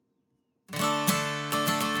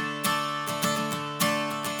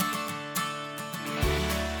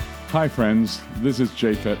Hi friends, this is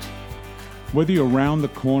Japhet. Whether you're around the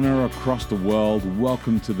corner or across the world,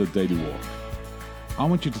 welcome to the Daily Walk. I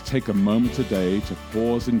want you to take a moment today to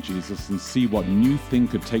pause in Jesus and see what new thing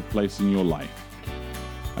could take place in your life.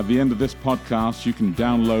 At the end of this podcast, you can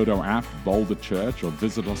download our app, Boulder Church, or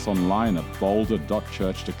visit us online at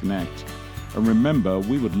boulder.church to connect. And remember,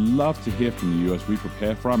 we would love to hear from you as we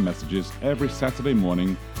prepare for our messages every Saturday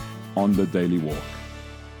morning on the Daily Walk.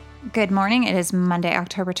 Good morning. It is Monday,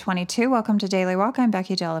 October 22. Welcome to Daily Walk. I'm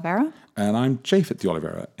Becky De Oliveira. And I'm Japhet De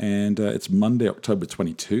Oliveira. And it's Monday, October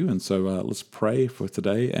 22. And so let's pray for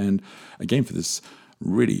today and again for this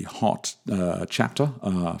really hot chapter.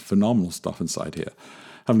 Phenomenal stuff inside here.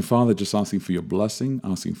 Heavenly Father, just asking for your blessing,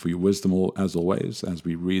 asking for your wisdom as always as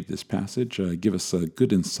we read this passage. Give us a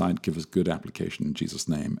good insight, give us good application. In Jesus'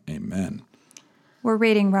 name, amen. We're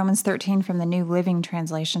reading Romans 13 from the New Living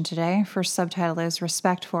Translation today. First subtitle is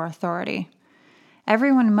Respect for Authority.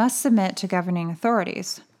 Everyone must submit to governing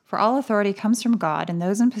authorities, for all authority comes from God, and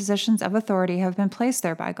those in positions of authority have been placed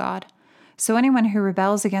there by God. So anyone who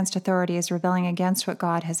rebels against authority is rebelling against what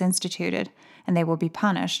God has instituted, and they will be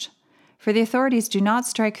punished. For the authorities do not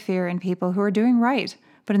strike fear in people who are doing right,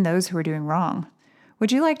 but in those who are doing wrong.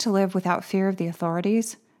 Would you like to live without fear of the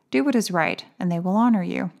authorities? Do what is right, and they will honor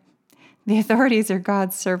you. The authorities are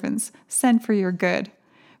God's servants, sent for your good.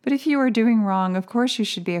 But if you are doing wrong, of course you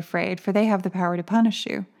should be afraid, for they have the power to punish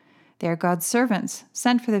you. They are God's servants,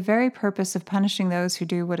 sent for the very purpose of punishing those who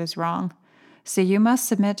do what is wrong. So you must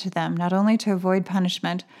submit to them, not only to avoid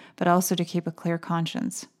punishment, but also to keep a clear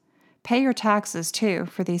conscience. Pay your taxes, too,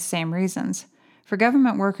 for these same reasons. For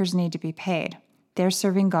government workers need to be paid. They're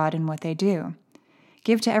serving God in what they do.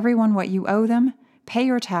 Give to everyone what you owe them. Pay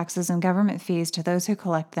your taxes and government fees to those who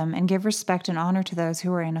collect them, and give respect and honor to those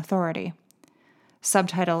who are in authority.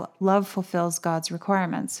 Subtitle, Love Fulfills God's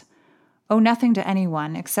Requirements. Owe nothing to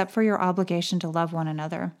anyone except for your obligation to love one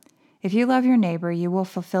another. If you love your neighbor, you will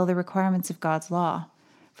fulfill the requirements of God's law.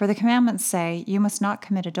 For the commandments say, you must not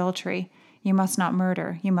commit adultery, you must not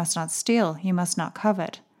murder, you must not steal, you must not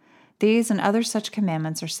covet. These and other such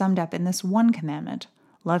commandments are summed up in this one commandment,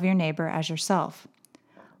 love your neighbor as yourself.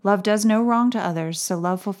 Love does no wrong to others, so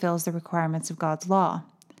love fulfills the requirements of God's law.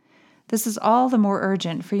 This is all the more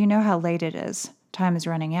urgent, for you know how late it is. Time is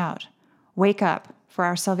running out. Wake up, for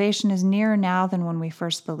our salvation is nearer now than when we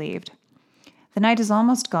first believed. The night is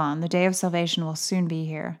almost gone. The day of salvation will soon be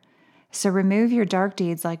here. So remove your dark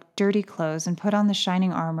deeds like dirty clothes and put on the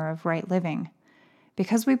shining armor of right living.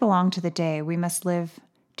 Because we belong to the day, we must live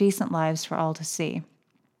decent lives for all to see.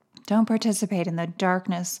 Don't participate in the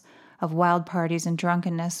darkness of wild parties and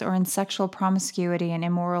drunkenness, or in sexual promiscuity and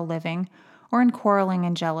immoral living, or in quarreling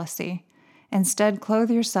and jealousy. Instead, clothe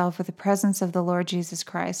yourself with the presence of the Lord Jesus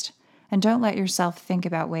Christ, and don't let yourself think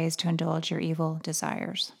about ways to indulge your evil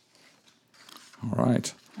desires. All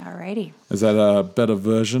right. Alrighty. Is that a better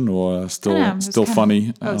version or still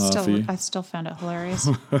funny for you? I still found it hilarious.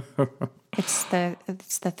 It's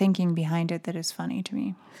the thinking behind it that is funny to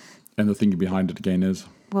me. And the thinking behind it again is?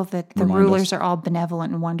 Well, the rulers are all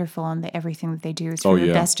benevolent and wonderful, and everything that they do is for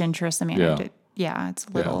your best interest. I mean, it's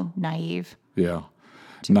a little naive. Yeah.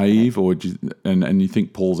 Naive, or and you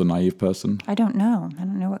think Paul's a naive person? I don't know. I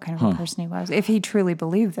don't know what kind of a person he was. If he truly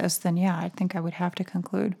believed this, then I think I would have to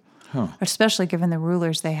conclude. Especially given the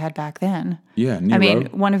rulers they had back then. Yeah, Nero. I mean,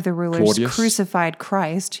 one of the rulers Claudius. Crucified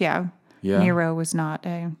Christ. Yeah. Nero was not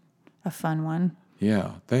a fun one.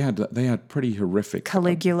 Yeah, they had pretty horrific.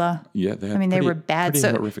 Caligula. Yeah, they were bad.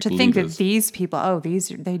 So to think that these people,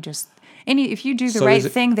 if you do the right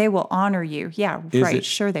thing, they will honor you. Yeah, right.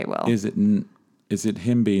 Sure, they will. Is it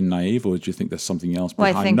him being naive, or do you think there's something else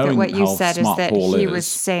behind? Well, I think that what you said is that he was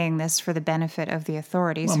saying this for the benefit of the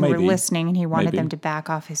authorities who were listening, and he wanted them to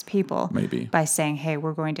back off his people by saying, "Hey,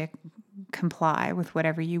 we're going to comply with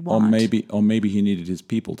whatever you want." Or maybe he needed his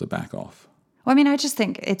people to back off. Well, I mean, I just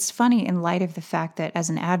think it's funny in light of the fact that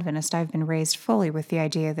as an Adventist, I've been raised fully with the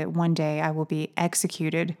idea that one day I will be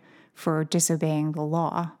executed for disobeying the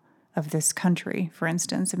law of this country, for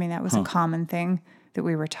instance. I mean, that was a common thing that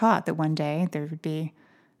we were taught, that one day there would be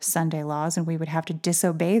Sunday laws and we would have to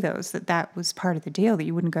disobey those, that was part of the deal, that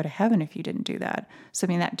you wouldn't go to heaven if you didn't do that. So, I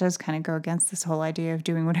mean, that does kind of go against this whole idea of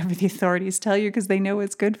doing whatever the authorities tell you because they know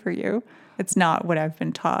it's good for you. It's not what I've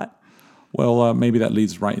been taught. Well, maybe that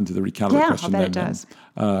leads right into the recalibrate question. Yeah, I'll bet it does.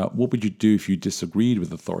 What would you do if you disagreed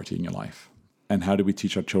with authority in your life? And how do we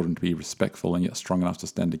teach our children to be respectful and yet strong enough to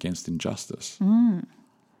stand against injustice? I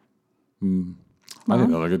think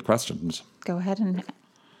those are good questions. Go ahead and.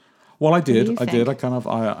 Well, I did. I do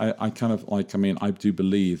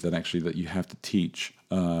believe that actually that you have to teach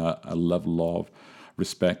a level of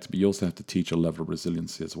respect, but you also have to teach a level of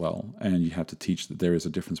resiliency as well. And you have to teach that there is a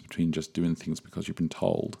difference between just doing things because you've been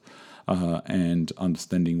told, and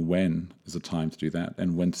understanding when is a time to do that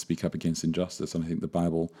and when to speak up against injustice. And I think the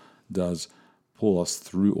Bible does pull us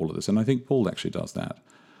through all of this. And I think Paul actually does that.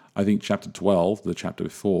 I think chapter 12, the chapter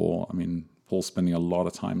before, Paul's spending a lot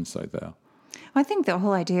of time there. I think the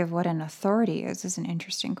whole idea of what an authority is an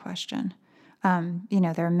interesting question.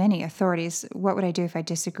 There are many authorities. What would I do if I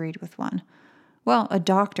disagreed with one? Well, a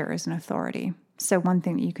doctor is an authority. So one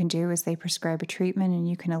thing that you can do is they prescribe a treatment and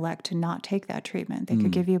you can elect to not take that treatment. They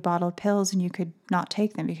could give you a bottle of pills and you could not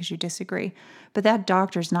take them because you disagree. But that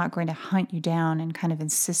doctor's not going to hunt you down and kind of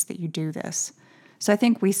insist that you do this. So I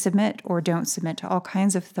think we submit or don't submit to all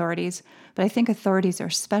kinds of authorities, but I think authorities are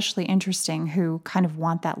especially interesting who kind of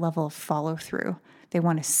want that level of follow through. They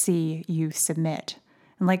want to see you submit.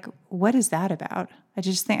 And what is that about? I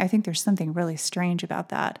think there's something really strange about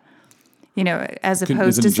that. As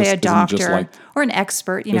opposed to, say, a doctor or an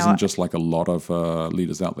expert. Isn't just like a lot of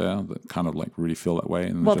leaders out there that kind of really feel that way?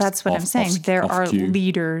 And that's what I'm saying. There are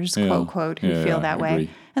leaders, quote, quote, who feel that way.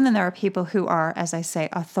 And then there are people who are, as I say,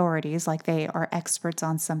 authorities, like they are experts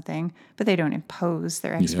on something, but they don't impose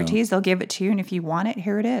their expertise. They'll give it to you, and if you want it,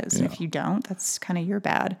 here it is. And if you don't, that's kind of your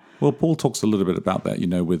bad. Well, Paul talks a little bit about that,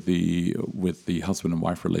 with the husband and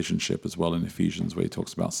wife relationship as well in Ephesians, where he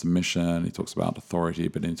talks about submission, he talks about authority,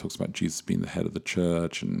 but then he talks about Jesus being the head of the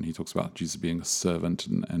church, and he talks about Jesus being a servant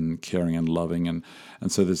and caring and loving. And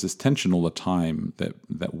so there's this tension all the time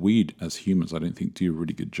that we as humans, I don't think, do a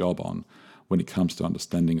really good job on when it comes to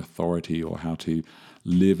understanding authority or how to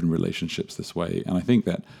live in relationships this way. And I think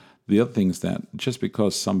that the other thing is that just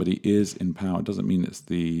because somebody is in power doesn't mean it's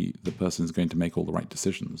the person is going to make all the right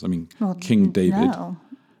decisions. King David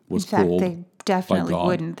was called they definitely by God,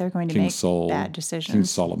 wouldn't. They're going to King make Saul, bad decisions. King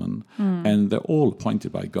Solomon, and they're all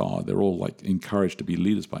appointed by God. They're all encouraged to be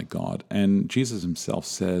leaders by God. And Jesus himself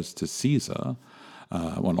says to Caesar,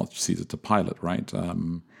 not Caesar, to Pilate, right?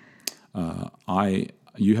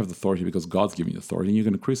 You have the authority because God's giving you authority, and you're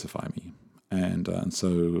going to crucify me. And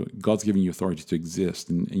so God's giving you authority to exist,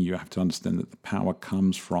 and you have to understand that the power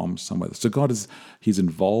comes from somewhere. So he's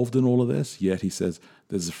involved in all of this, yet he says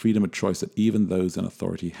there's a freedom of choice that even those in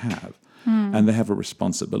authority have, and they have a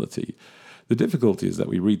responsibility. The difficulty is that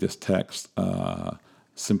we read this text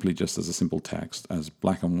simply just as a simple text, as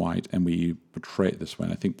black and white, and we portray it this way.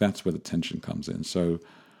 And I think that's where the tension comes in. So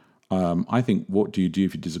I think what do you do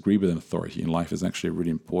if you disagree with an authority in life is actually a really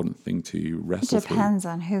important thing to wrestle through. It depends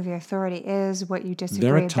on who the authority is, what you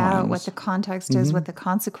disagree about, what the context is, what the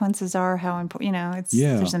consequences are, how important,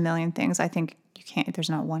 there's a million things. I think there's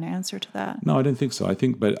not one answer to that. No, I don't think so. I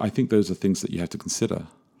think those are things that you have to consider.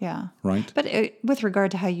 Yeah. Right? But with regard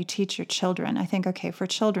to how you teach your children, I think, for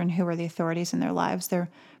children, who are the authorities in their lives? They're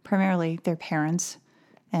primarily their parents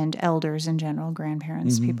and elders in general,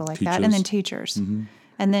 grandparents, people like that, and then teachers.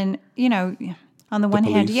 And then, on the one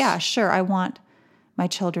hand, yeah, sure, I want my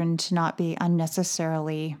children to not be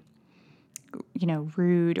unnecessarily,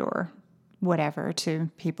 rude or whatever to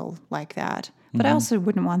people like that. But I also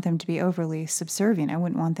wouldn't want them to be overly subservient. I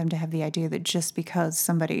wouldn't want them to have the idea that just because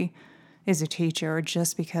somebody is a teacher or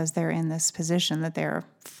just because they're in this position that they're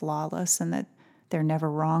flawless and that they're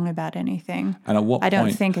never wrong about anything. And at what point, I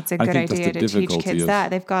don't think it's a good idea to teach kids that.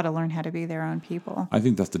 They've got to learn how to be their own people. I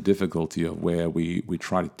think that's the difficulty of where we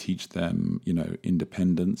try to teach them,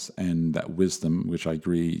 independence and that wisdom, which I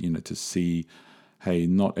agree, to see, hey,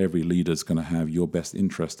 not every leader's going to have your best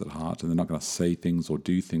interest at heart, and they're not going to say things or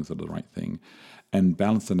do things that are the right thing. And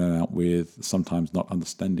balancing that out with sometimes not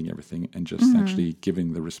understanding everything and just actually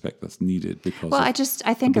giving the respect that's needed because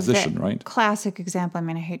I think of the position, of the right? Classic example.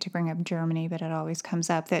 I hate to bring up Germany, but it always comes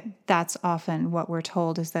up that's often what we're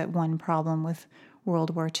told is that one problem with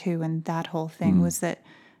World War II and that whole thing was that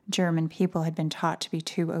German people had been taught to be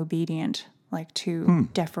too obedient, too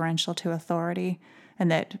deferential to authority,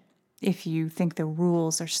 and that if you think the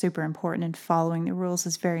rules are super important and following the rules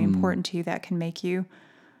is very important to you, that can make you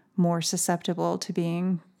more susceptible to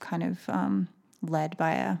being kind of led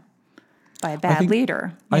by a bad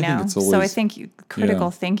leader. Think it's always, so I think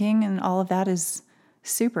critical thinking and all of that is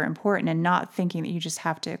super important, and not thinking that you just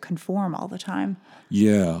have to conform all the time.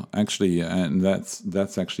 Yeah, actually, and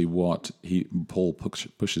that's actually what Paul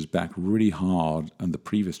pushes back really hard in the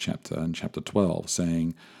previous chapter, in chapter 12,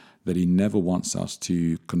 saying, that he never wants us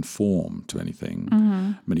to conform to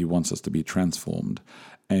anything, but he wants us to be transformed.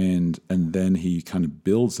 And then he kind of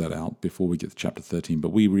builds that out before we get to chapter 13.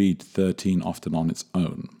 But we read 13 often on its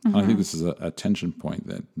own. And I think this is a tension point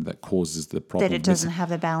that causes the problem. That it doesn't have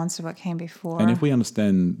the balance of what came before. And if we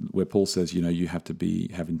understand where Paul says, you have to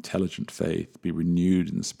have intelligent faith, be renewed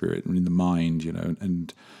in the spirit and in the mind,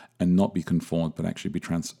 and not be conformed, but actually be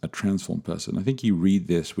a transformed person. I think you read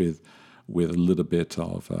this with a little bit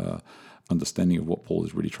of understanding of what Paul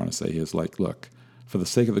is really trying to say here. Is like, look, for the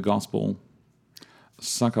sake of the gospel,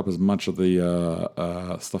 suck up as much of the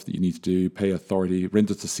stuff that you need to do, pay authority,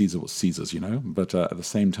 render to Caesar what's Caesar's, But at the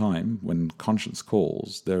same time, when conscience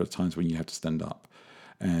calls, there are times when you have to stand up.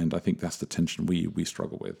 And I think that's the tension we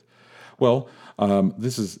struggle with. Well,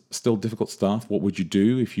 this is still difficult stuff. What would you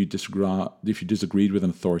do if you disagreed with an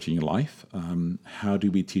authority in your life? How do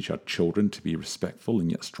we teach our children to be respectful and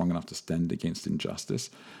yet strong enough to stand against injustice?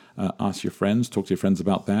 Ask your friends, talk to your friends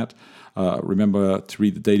about that. Remember to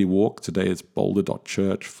read the Daily Walk. Today it's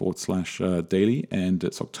boulder.church/daily, and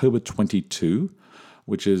it's October 22,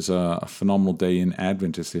 which is a phenomenal day in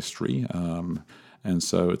Adventist history. And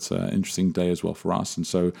so it's an interesting day as well for us. And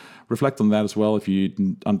so reflect on that as well. If you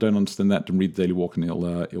don't understand that, then read the Daily Walk and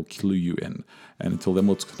it'll clue you in. And until then,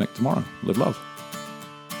 we'll connect tomorrow. Live love.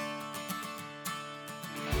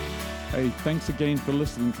 Hey, thanks again for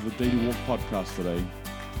listening to the Daily Walk podcast today.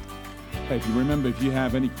 Hey, if you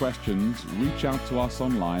have any questions, reach out to us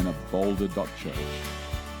online at boulder.church.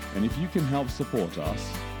 And if you can help support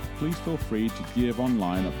us, please feel free to give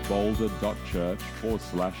online at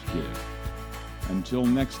boulder.church/give. Until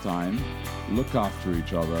next time, look after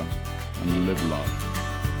each other and live love.